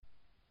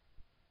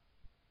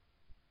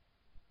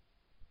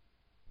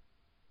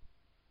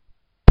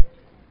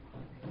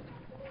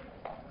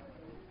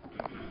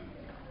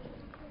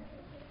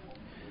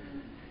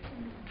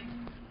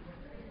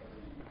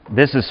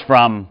This is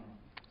from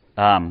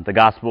the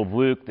Gospel of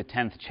Luke, the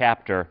 10th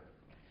chapter.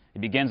 It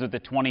begins with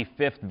the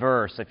 25th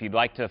verse. If you'd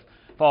like to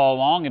follow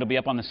along, it'll be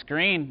up on the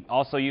screen.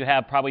 Also, you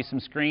have probably some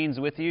screens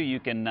with you.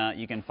 You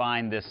can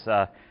find this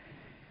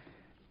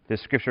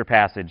scripture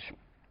passage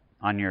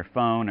on your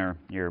phone or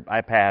your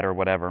iPad or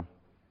whatever.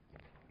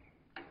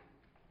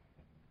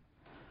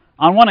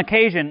 On one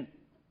occasion,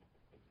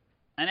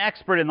 an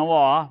expert in the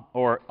law,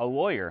 or a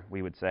lawyer,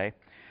 we would say,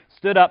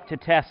 stood up to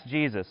test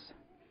Jesus.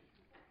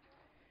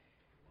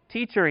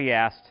 "Teacher," he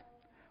asked,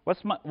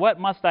 "what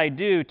must I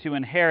do to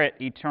inherit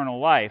eternal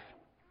life?"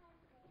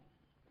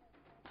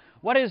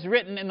 "What is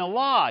written in the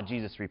law?"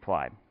 Jesus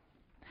replied.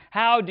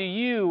 "How do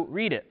you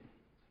read it?"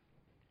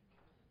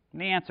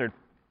 And he answered,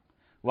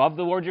 "Love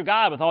the Lord your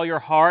God with all your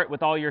heart,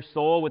 with all your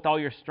soul, with all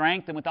your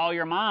strength, and with all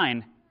your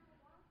mind.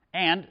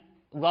 And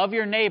love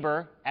your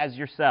neighbor as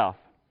yourself."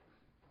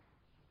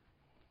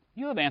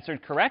 "You have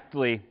answered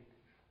correctly,"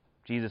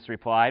 Jesus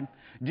replied.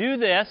 "Do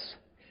this,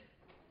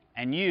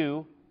 and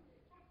you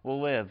will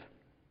live."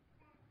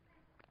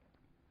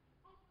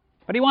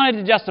 But he wanted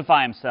to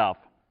justify himself.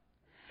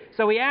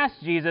 So he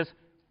asked Jesus,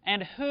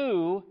 "And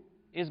who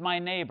is my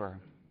neighbor?"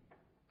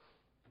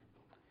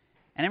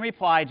 And in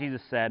reply,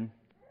 Jesus said,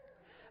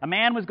 "A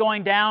man was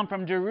going down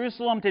from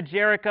Jerusalem to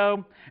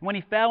Jericho when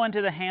he fell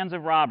into the hands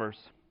of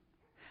robbers.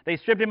 They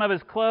stripped him of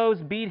his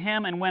clothes, beat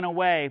him, and went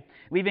away,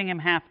 leaving him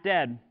half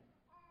dead.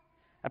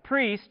 A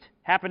priest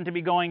happened to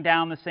be going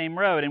down the same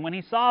road, and when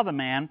he saw the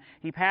man,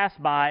 he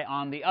passed by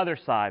on the other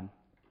side.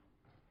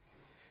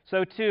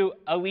 So too,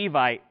 a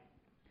Levite,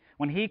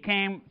 when he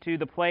came to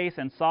the place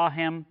and saw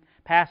him,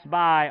 passed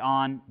by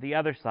on the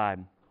other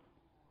side.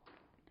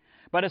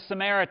 But a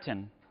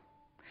Samaritan,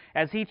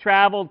 as he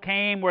traveled,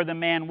 came where the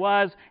man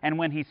was, and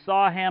when he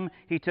saw him,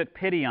 he took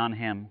pity on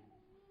him.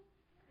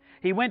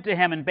 He went to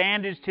him and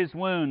bandaged his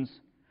wounds,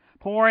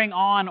 pouring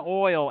on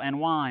oil and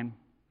wine.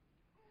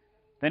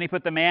 Then he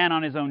put the man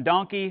on his own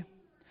donkey,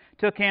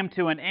 took him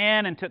to an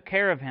inn, and took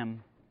care of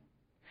him.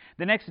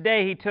 The next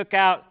day he took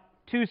out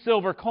 2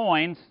 silver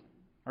coins,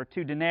 or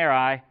 2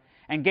 denarii,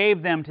 and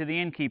gave them to the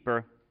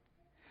innkeeper.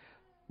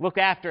 'Look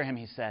after him,'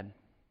 he said,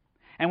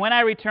 'and when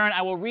I return,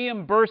 I will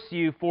reimburse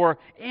you for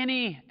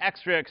any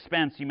extra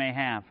expense you may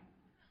have.'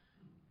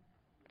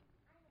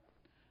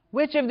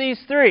 Which of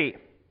these 3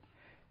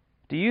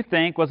 do you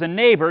think was a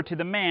neighbor to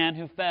the man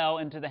who fell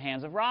into the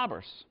hands of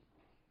robbers?"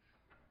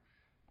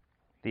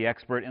 The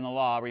expert in the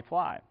law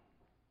replied,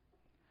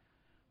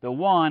 "The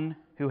one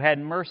who had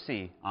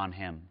mercy on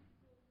him."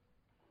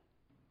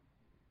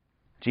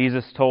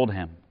 Jesus told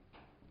him,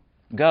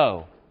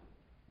 "Go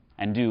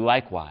and do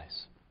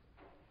likewise."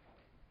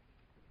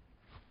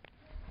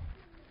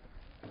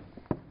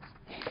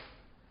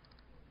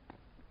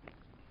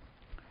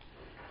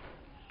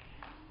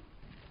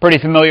 Pretty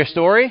familiar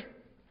story,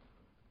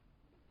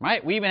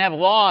 right? We even have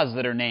laws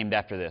that are named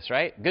after this,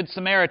 right? Good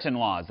Samaritan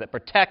laws that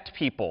protect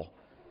people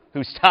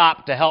who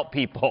stop to help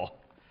people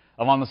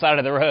along the side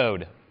of the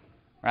road,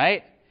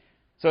 right?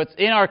 So it's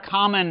in our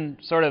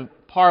common sort of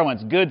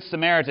parlance, Good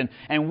Samaritan.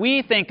 And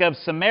we think of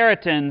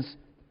Samaritans,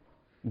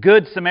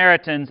 Good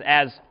Samaritans,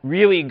 as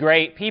really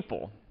great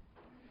people.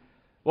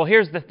 Well,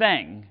 here's the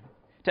thing.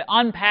 To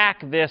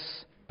unpack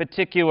this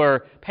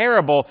particular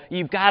parable,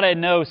 you've got to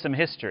know some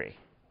history.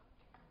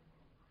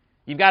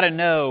 You've got to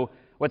know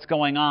what's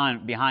going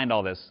on behind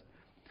all this.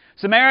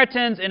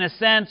 Samaritans, in a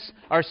sense,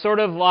 are sort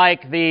of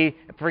like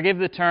forgive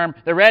the term,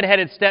 the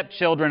red-headed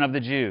stepchildren of the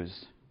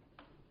Jews.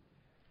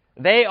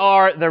 They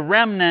are the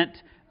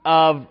remnant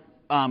of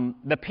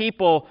the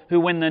people who,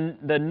 when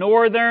the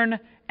northern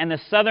and the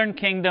southern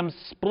kingdoms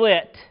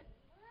split,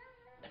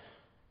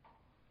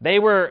 they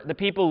were the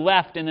people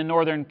left in the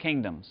northern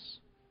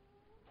kingdoms.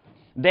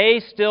 They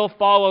still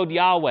followed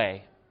Yahweh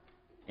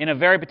in a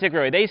very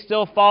particular way. They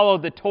still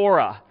followed the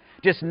Torah,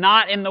 just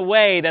not in the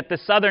way that the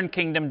southern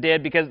kingdom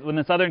did, because when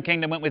the southern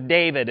kingdom went with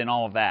David and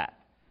all of that.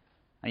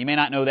 Now, you may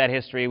not know that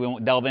history. We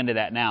won't delve into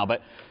that now.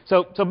 But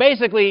so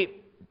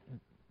basically,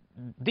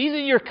 these are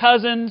your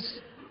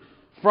cousins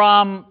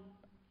from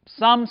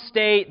some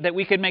state that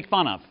we could make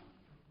fun of.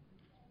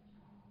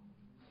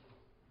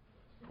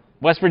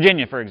 West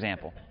Virginia, for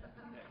example.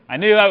 I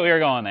knew that we were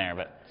going there,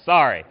 but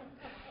sorry.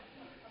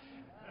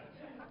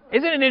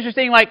 Isn't it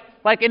interesting?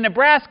 Like in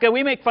Nebraska,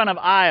 we make fun of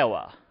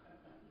Iowa.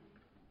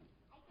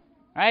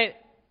 Right?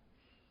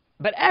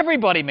 But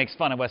everybody makes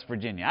fun of West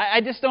Virginia.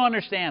 I just don't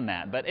understand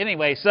that. But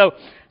anyway, so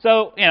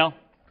you know,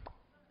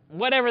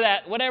 whatever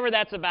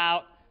that's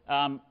about.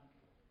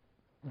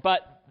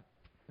 But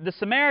the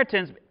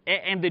Samaritans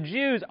and the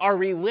Jews are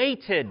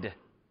related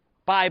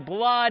by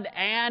blood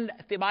and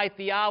by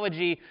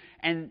theology,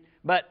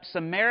 but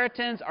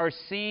Samaritans are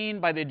seen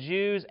by the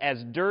Jews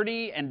as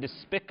dirty and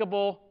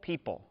despicable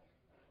people.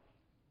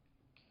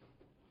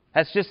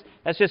 That's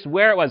just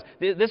where it was.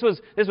 This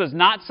was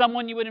not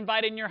someone you would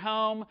invite in your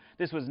home.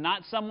 This was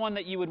not someone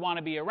that you would want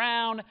to be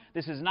around.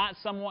 This is not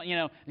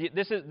someone,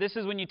 this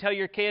is when you tell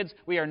your kids,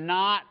 we are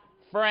not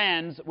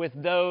friends with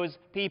those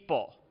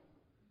people.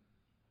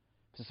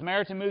 If the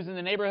Samaritan moves in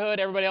the neighborhood,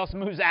 everybody else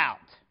moves out.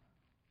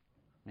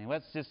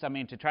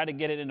 To try to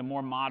get it into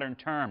more modern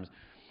terms.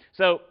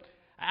 So,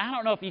 I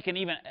don't know if you can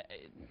even,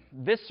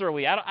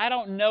 viscerally, I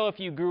don't know if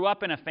you grew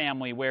up in a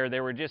family where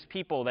there were just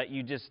people that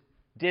you just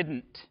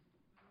didn't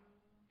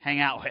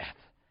hang out with.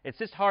 It's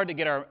just hard to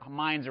get our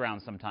minds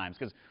around sometimes,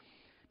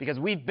 because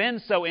we've been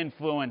so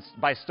influenced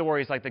by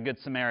stories like the Good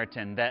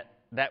Samaritan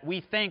that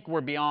we think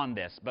we're beyond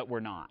this, but we're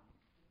not.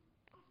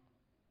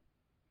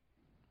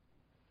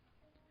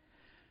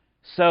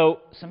 So,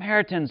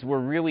 Samaritans were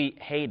really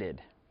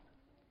hated.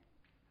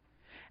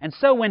 And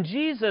so when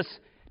Jesus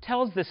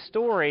tells this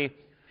story,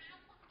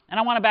 and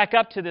I want to back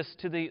up to this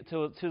to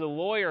the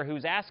lawyer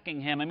who's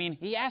asking him.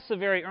 He asks a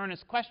very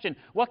earnest question.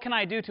 What can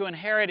I do to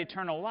inherit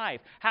eternal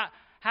life?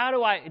 How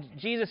do I,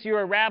 Jesus,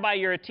 you're a rabbi,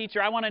 you're a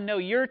teacher. I want to know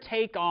your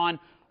take on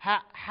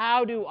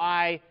how do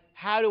I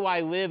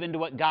live into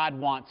what God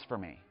wants for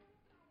me?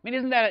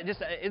 Isn't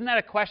that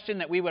a question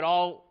that we would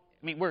all,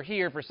 we're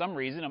here for some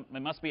reason.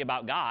 It must be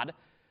about God.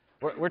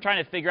 We're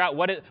trying to figure out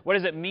what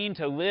does it mean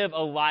to live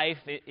a life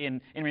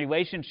in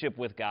relationship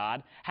with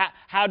God.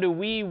 How do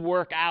we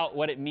work out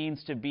what it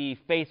means to be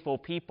faithful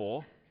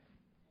people?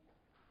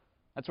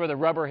 That's where the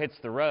rubber hits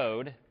the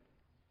road.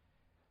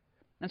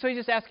 And so he's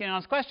just asking an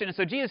honest question. And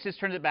so Jesus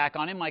just turns it back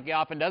on him like he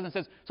often does and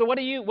says, so what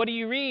do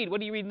you read? What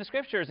do you read in the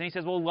Scriptures? And he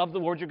says, well, love the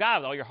Lord your God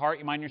with all your heart,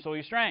 your mind, your soul,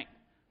 your strength.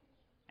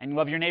 And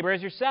love your neighbor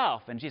as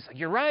yourself. And Jesus is like,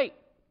 you're right.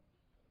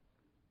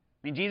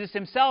 Jesus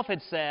himself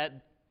had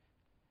said,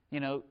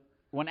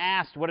 when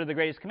asked what are the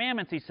greatest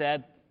commandments, he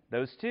said,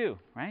 those two,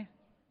 right?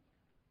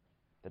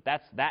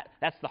 That's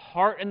the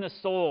heart and the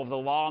soul of the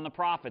law and the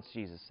prophets,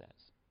 Jesus says.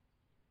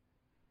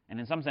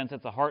 And in some sense,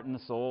 it's the heart and the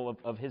soul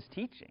of his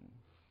teaching.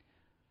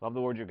 Love the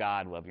Lord your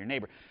God, love your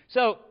neighbor.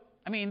 So,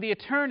 the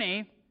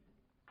attorney,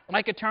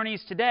 like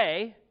attorneys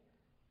today,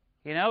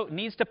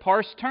 needs to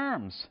parse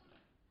terms.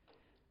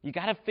 You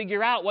got to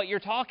figure out what you're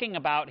talking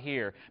about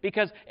here.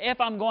 Because if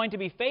I'm going to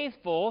be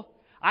faithful,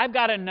 I've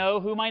got to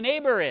know who my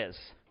neighbor is.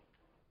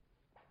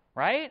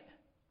 Right?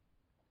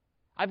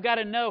 I've got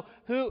to know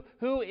who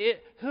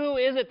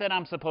is it that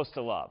I'm supposed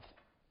to love.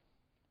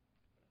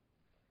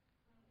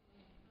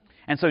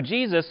 And so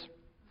Jesus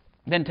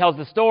then tells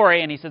the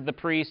story, and he says the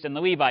priest and the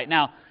Levite.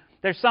 Now,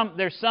 there's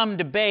some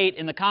debate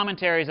in the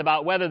commentaries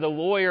about whether the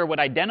lawyer would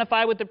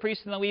identify with the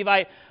priest and the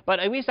Levite, but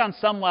at least on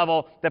some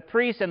level, the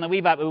priest and the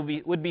Levite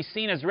would be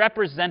seen as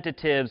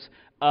representatives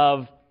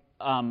of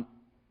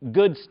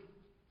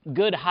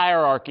good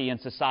hierarchy in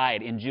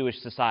society, in Jewish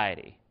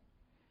society.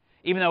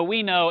 Even though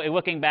we know,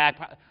 looking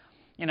back,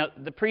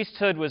 the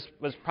priesthood was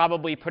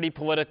probably pretty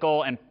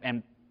political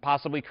and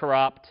possibly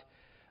corrupt.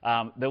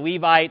 The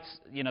Levites,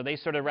 they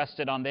sort of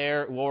rested on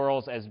their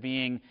laurels as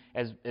being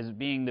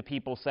the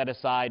people set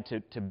aside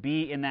to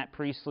be in that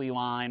priestly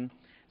line.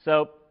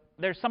 So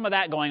there's some of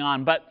that going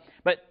on. But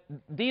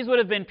these would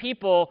have been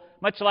people,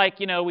 much like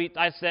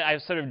I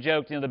sort of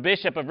joked, the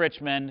bishop of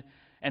Richmond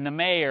and the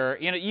mayor.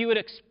 You would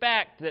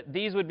expect that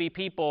these would be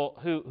people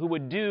who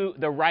would do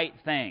the right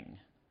thing.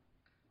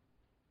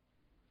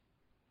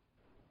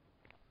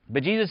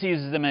 But Jesus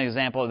uses them as an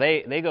example.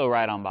 They go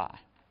right on by.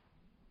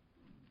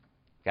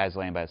 Guys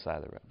laying by the side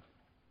of the road.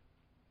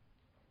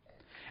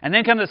 And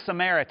then comes the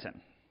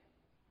Samaritan.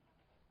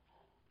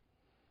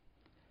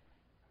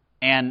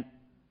 And,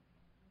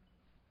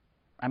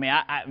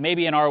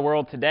 maybe in our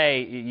world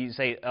today, you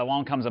say,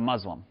 along comes a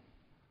Muslim.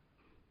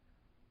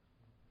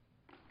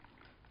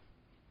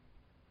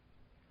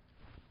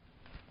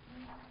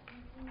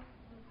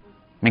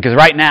 Because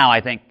right now, I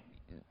think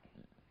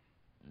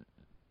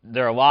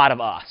there are a lot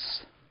of us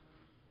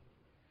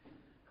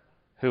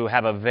who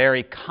have a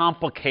very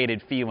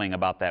complicated feeling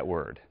about that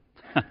word.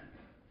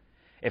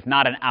 If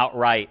not an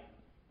outright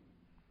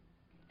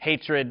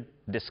hatred,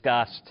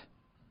 disgust,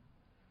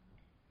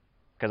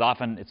 because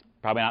often it's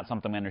probably not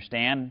something we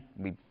understand.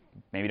 We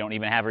maybe don't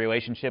even have a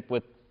relationship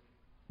with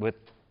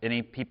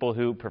any people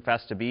who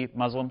profess to be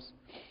Muslims.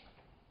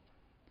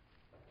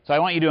 So I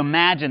want you to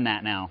imagine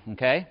that now,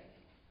 okay?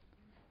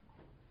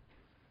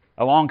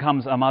 Along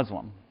comes a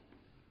Muslim.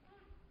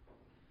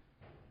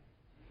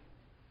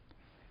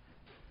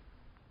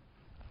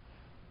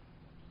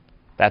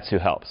 That's who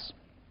helps.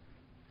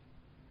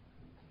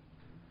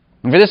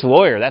 And for this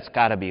lawyer, that's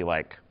got to be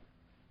like,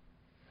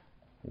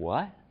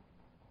 what?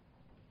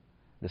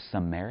 The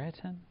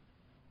Samaritan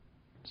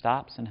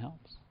stops and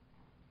helps?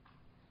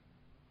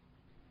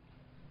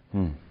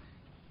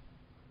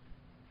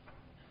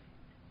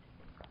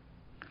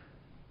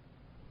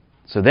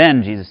 So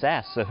then Jesus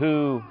asks, so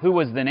who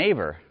was the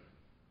neighbor?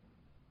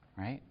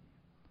 Right?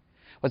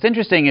 What's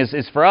interesting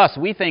is for us,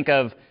 we think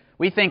of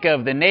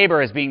the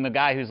neighbor as being the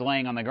guy who's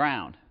laying on the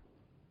ground.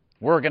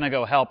 We're going to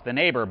go help the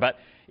neighbor, but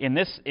in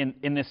this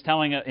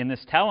telling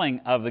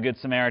of the Good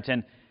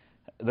Samaritan,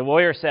 the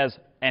lawyer says,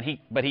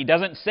 but he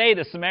doesn't say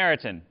the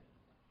Samaritan.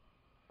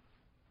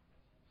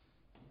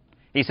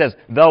 He says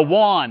the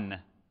one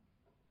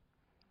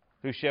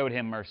who showed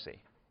him mercy.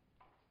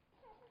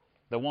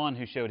 The one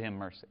who showed him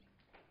mercy.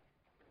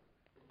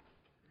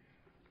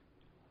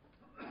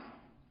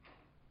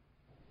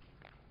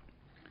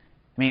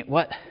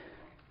 What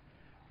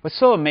What's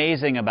so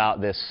amazing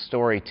about this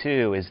story,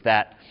 too, is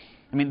that,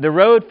 the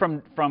road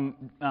from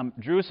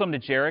Jerusalem to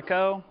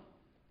Jericho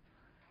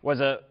was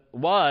a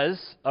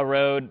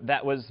road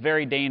that was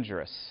very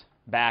dangerous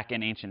back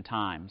in ancient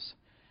times.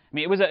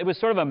 It was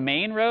sort of a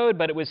main road,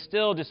 but it was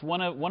still just it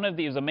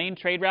was a main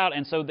trade route,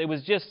 and so it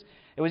was just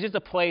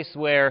a place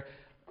where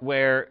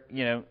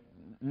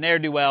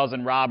ne'er-do-wells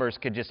and robbers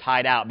could just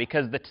hide out,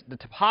 because the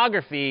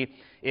topography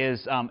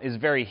is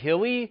very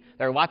hilly.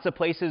 There are lots of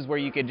places where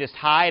you could just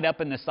hide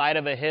up in the side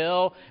of a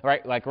hill,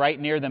 right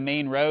near the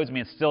main roads.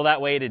 It's still that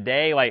way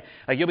today.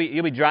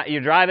 You're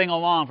driving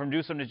along from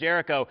Jerusalem to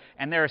Jericho,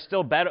 and there are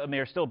still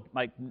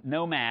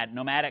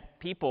nomadic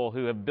people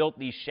who have built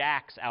these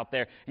shacks out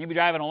there. And you'll be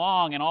driving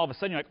along, and all of a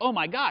sudden you're like, oh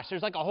my gosh,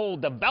 there's like a whole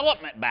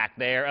development back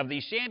there of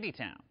these shanty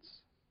towns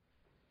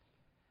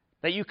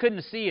that you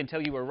couldn't see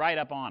until you were right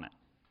up on it.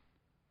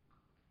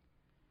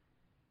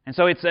 And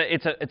so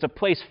it's a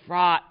place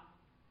fraught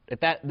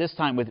at this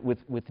time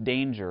with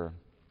danger.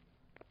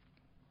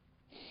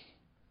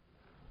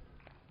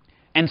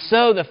 And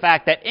so the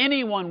fact that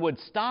anyone would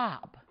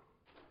stop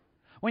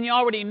when you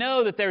already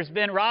know that there's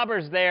been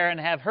robbers there and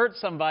have hurt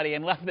somebody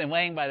and left them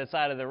laying by the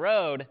side of the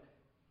road,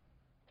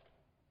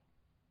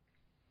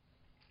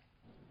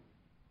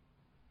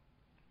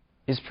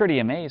 is pretty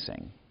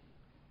amazing.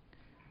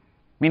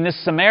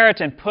 This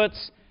Samaritan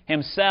puts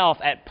himself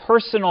at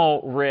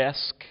personal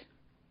risk,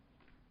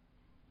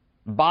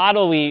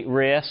 bodily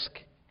risk,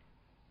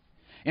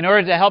 in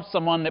order to help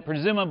someone that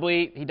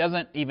presumably he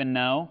doesn't even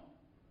know.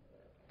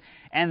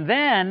 And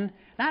then,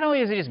 not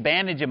only does he just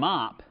bandage him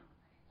up,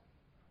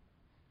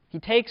 he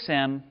takes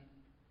him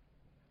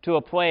to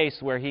a place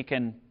where he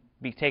can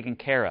be taken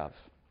care of.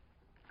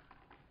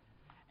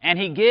 And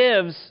he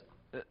gives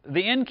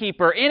the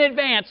innkeeper in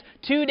advance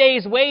 2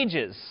 days'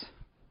 wages.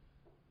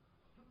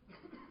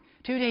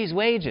 2 days'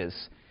 wages.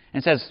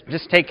 And says,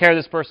 just take care of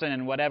this person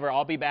and whatever,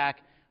 I'll be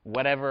back,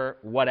 whatever,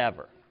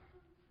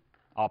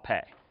 I'll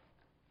pay.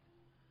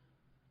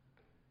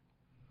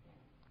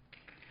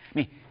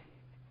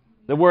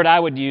 The word I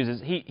would use is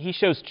he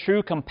shows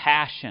true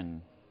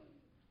compassion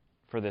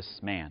for this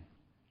man.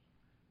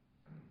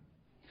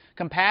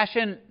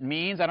 Compassion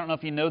means, I don't know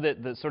if you know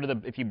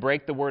if you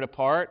break the word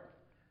apart,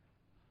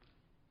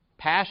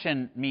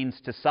 passion means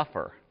to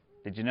suffer.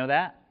 Did you know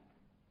that?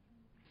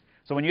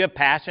 So when you have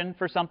passion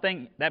for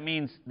something, that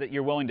means that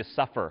you're willing to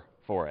suffer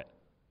for it.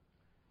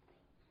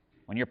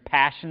 When you're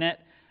passionate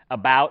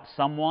about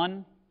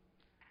someone,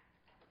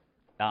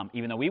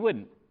 even though we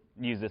wouldn't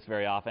use this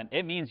very often,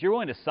 it means you're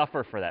willing to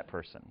suffer for that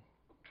person.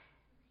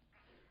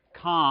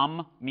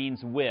 Com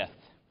means with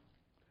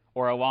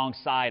or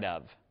alongside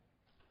of.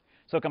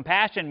 So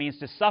compassion means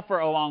to suffer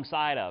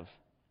alongside of.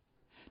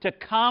 To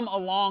come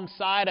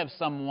alongside of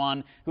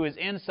someone who is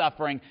in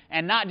suffering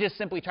and not just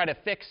simply try to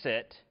fix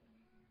it.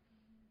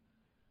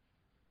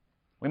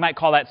 We might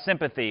call that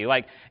sympathy.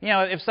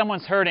 If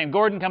someone's hurting,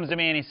 Gordon comes to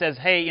me and he says,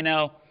 hey,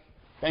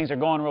 things are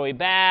going really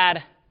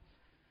bad.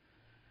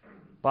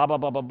 Blah, blah,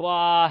 blah, blah,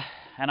 blah.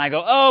 And I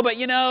go, oh, but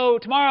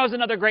tomorrow's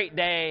another great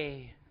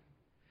day.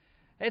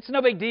 It's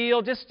no big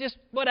deal, just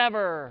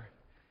whatever.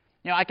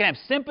 I can have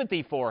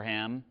sympathy for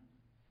him,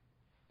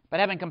 but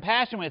having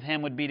compassion with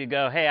him would be to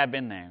go, hey, I've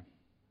been there.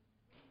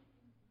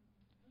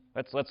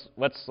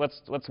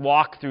 Let's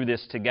walk through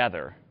this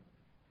together.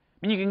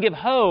 You can give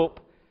hope,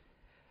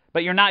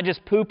 but you're not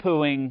just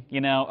poo-pooing,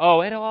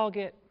 oh, it'll all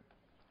get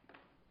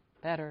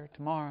better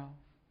tomorrow.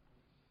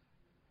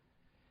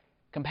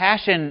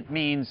 Compassion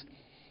means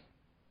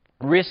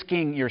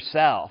risking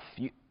yourself.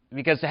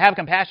 Because to have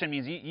compassion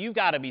means you've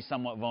got to be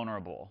somewhat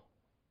vulnerable.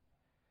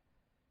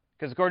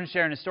 Because Gordon's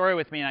sharing a story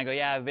with me, and I go,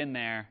 yeah, I've been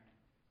there.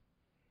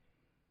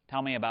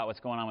 Tell me about what's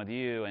going on with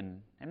you.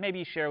 And maybe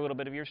you share a little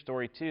bit of your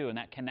story too, and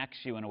that connects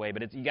you in a way.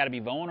 But you got to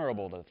be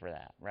vulnerable for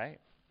that, right?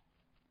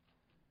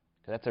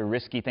 Because that's a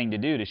risky thing to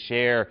do, to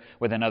share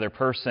with another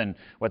person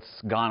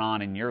what's gone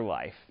on in your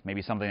life.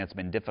 Maybe something that's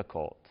been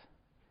difficult.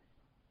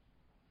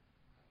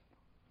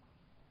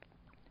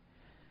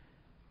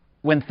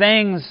 When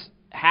things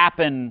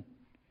happen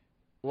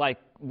like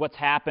what's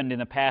happened in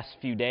the past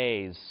few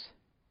days,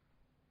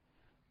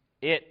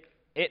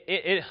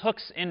 it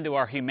hooks into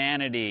our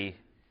humanity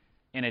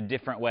in a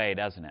different way,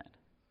 doesn't it?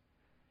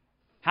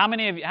 How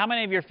many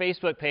of your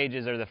Facebook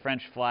pages are the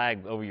French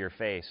flag over your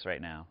face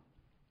right now?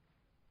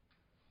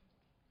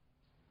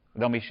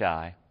 Don't be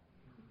shy.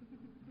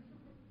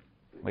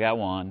 We got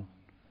one.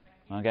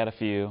 I got a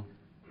few.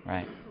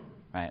 Right.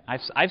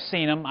 I've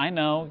seen them. I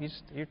know.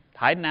 You're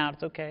hiding out.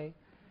 It's okay.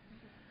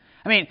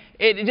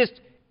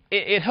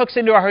 It hooks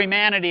into our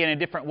humanity in a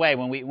different way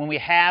when we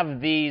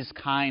have these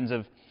kinds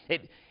of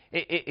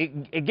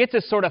it gets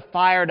us sort of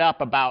fired up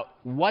about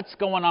what's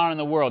going on in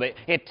the world.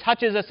 It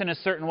touches us in a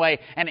certain way,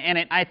 and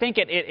I think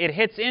it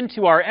hits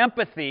into our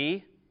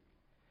empathy,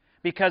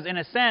 because in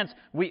a sense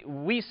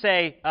we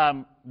say,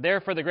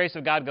 there for the grace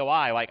of God go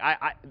I.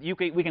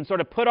 We can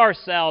sort of put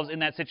ourselves in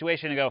that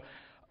situation and go,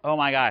 oh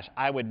my gosh,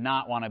 I would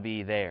not want to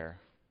be there.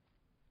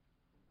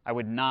 I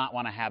would not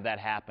want to have that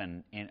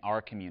happen in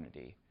our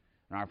community,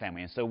 in our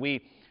family. And so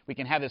we We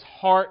can have this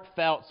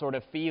heartfelt sort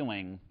of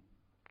feeling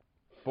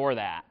for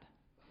that.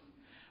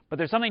 But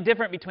there's something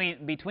different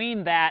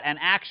between that and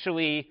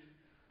actually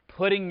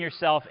putting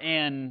yourself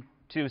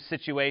into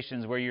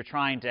situations where you're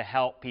trying to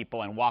help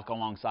people and walk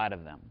alongside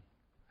of them.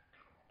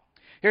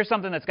 Here's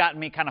something that's gotten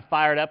me kind of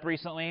fired up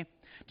recently.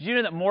 Did you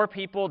know that more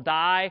people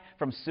die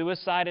from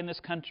suicide in this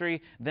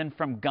country than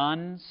from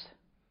guns,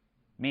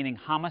 meaning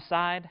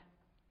homicide?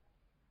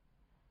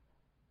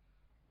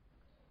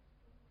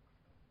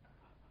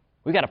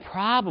 We got a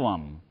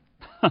problem.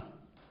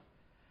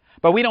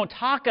 But we don't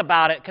talk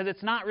about it because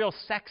it's not real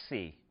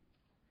sexy.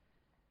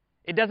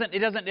 It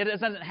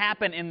doesn't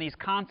happen in these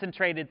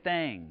concentrated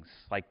things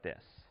like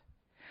this.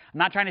 I'm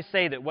not trying to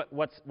say that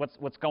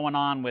what's going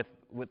on with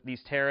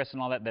these terrorists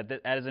and all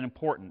that isn't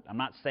important. I'm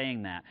not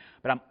saying that.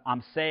 But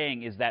I'm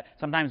saying is that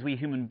sometimes we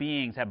human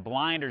beings have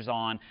blinders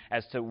on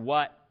as to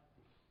what's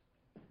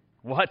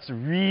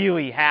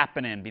really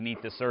happening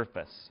beneath the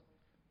surface.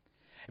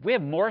 If we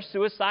have more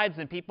suicides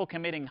than people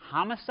committing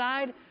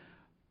homicide,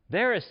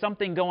 there is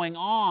something going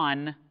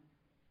on.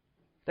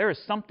 There is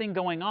something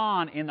going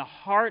on in the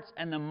hearts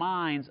and the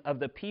minds of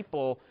the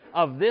people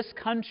of this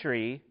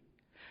country,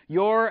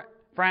 your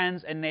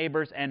friends and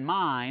neighbors and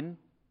mine.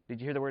 Did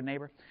you hear the word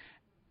neighbor?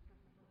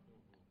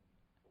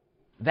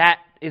 That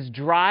is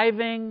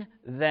driving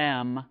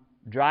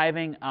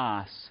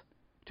us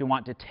to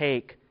want to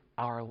take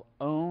our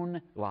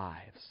own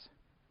lives.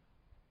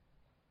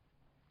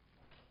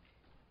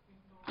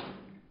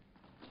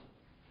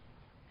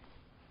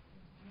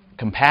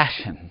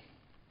 Compassion.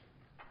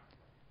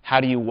 How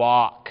do you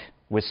walk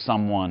with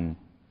someone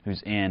who's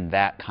in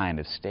that kind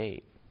of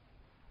state?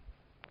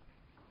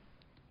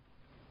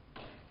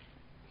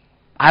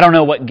 I don't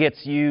know what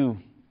gets you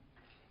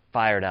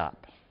fired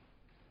up.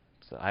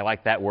 So I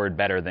like that word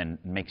better than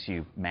makes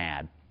you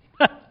mad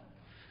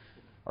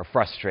or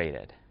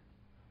frustrated.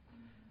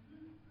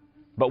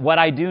 But what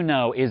I do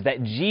know is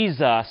that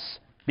Jesus,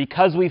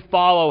 because we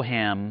follow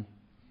Him,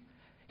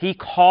 He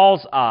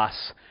calls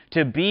us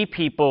to be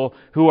people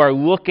who are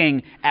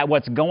looking at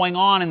what's going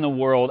on in the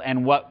world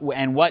and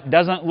what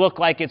doesn't look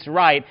like it's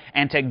right,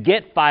 and to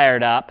get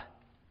fired up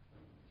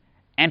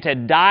and to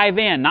dive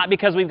in, not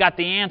because we've got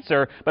the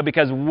answer, but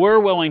because we're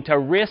willing to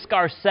risk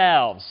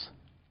ourselves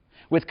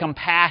with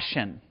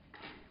compassion.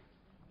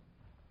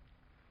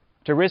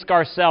 To risk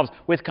ourselves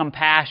with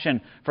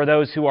compassion for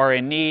those who are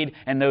in need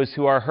and those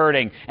who are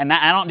hurting. And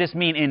that, I don't just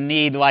mean in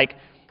need like,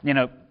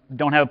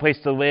 don't have a place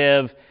to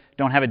live,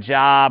 don't have a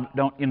job,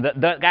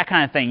 that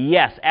kind of thing.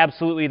 Yes,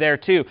 absolutely there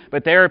too.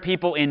 But there are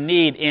people in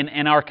need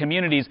in our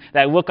communities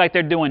that look like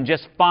they're doing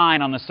just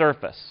fine on the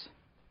surface.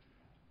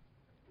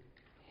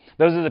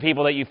 Those are the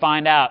people that you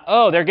find out,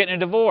 they're getting a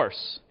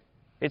divorce.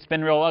 It's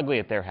been real ugly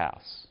at their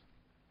house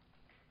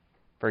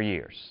for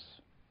years.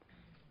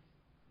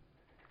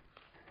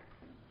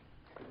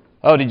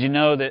 Did you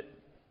know that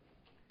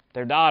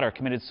their daughter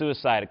committed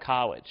suicide at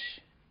college?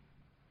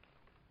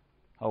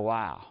 Oh,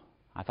 wow.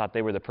 I thought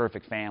they were the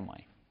perfect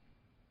family.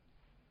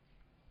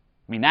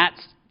 I mean,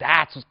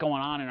 that's what's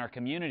going on in our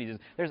communities.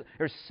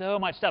 There's so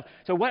much stuff.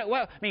 So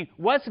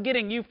what's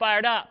getting you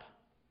fired up?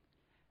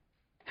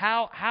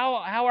 How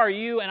are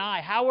you and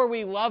I? How are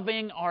we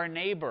loving our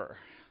neighbor?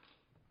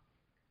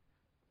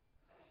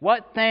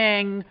 What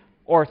thing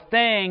or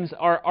things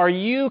are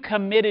you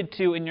committed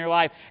to in your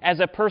life as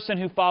a person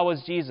who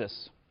follows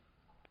Jesus?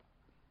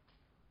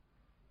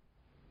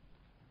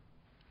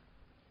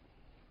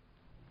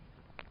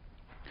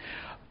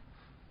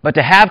 But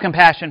to have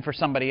compassion for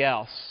somebody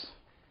else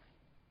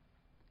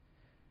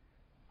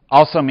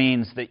also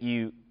means that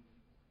you've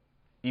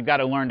got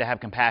to learn to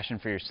have compassion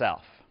for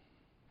yourself.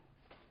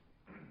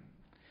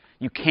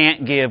 You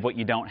can't give what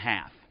you don't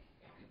have.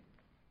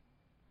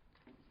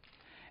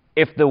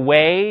 If the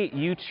way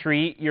you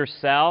treat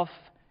yourself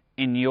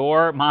in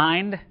your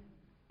mind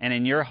and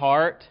in your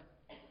heart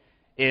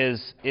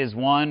is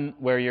one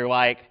where you're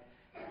like,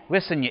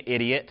 listen, you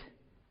idiot,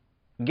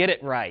 get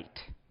it right.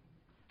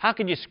 How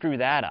could you screw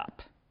that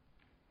up?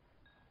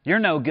 You're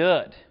no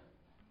good.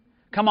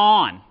 Come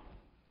on.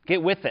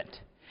 Get with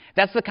it.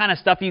 That's the kind of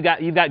stuff you've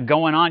got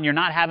going on. You're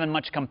not having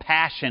much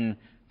compassion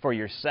for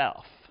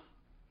yourself.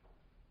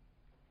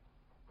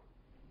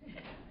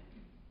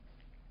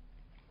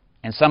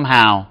 And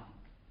somehow,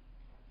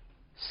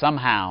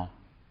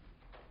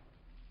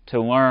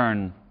 to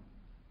learn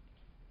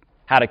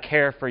how to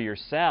care for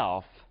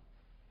yourself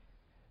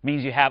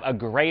means you have a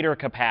greater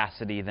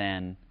capacity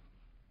then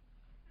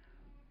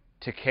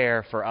to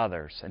care for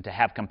others and to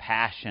have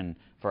compassion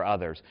for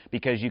others,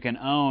 because you can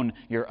own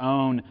your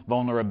own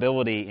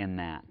vulnerability in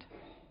that.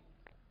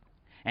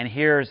 And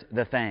here's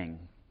the thing.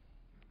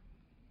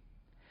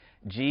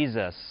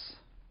 Jesus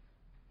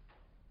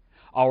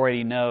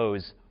already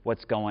knows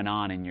what's going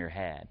on in your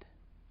head.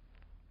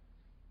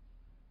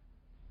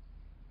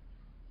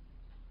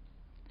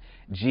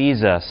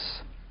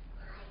 Jesus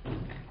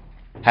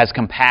has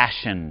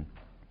compassion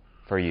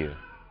for you.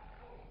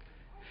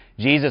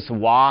 Jesus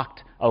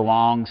walked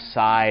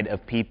alongside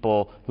of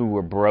people who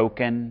were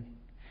broken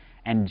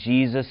And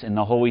Jesus and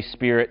the Holy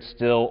Spirit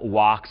still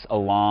walks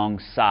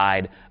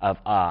alongside of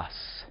us,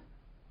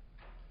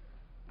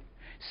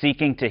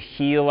 seeking to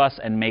heal us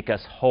and make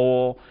us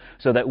whole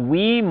so that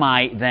we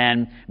might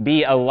then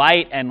be a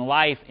light and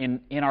life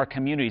in our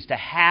communities, to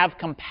have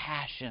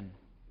compassion.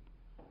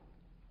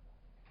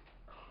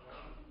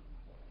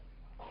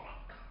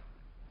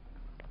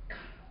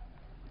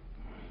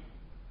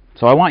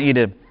 So I want you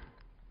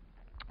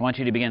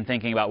to begin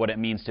thinking about what it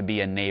means to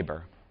be a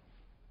neighbor.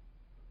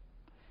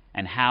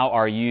 And how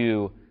are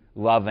you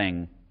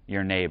loving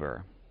your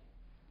neighbor?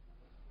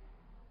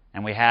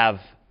 And we have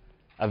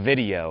a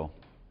video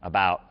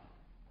about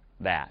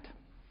that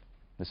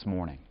this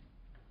morning.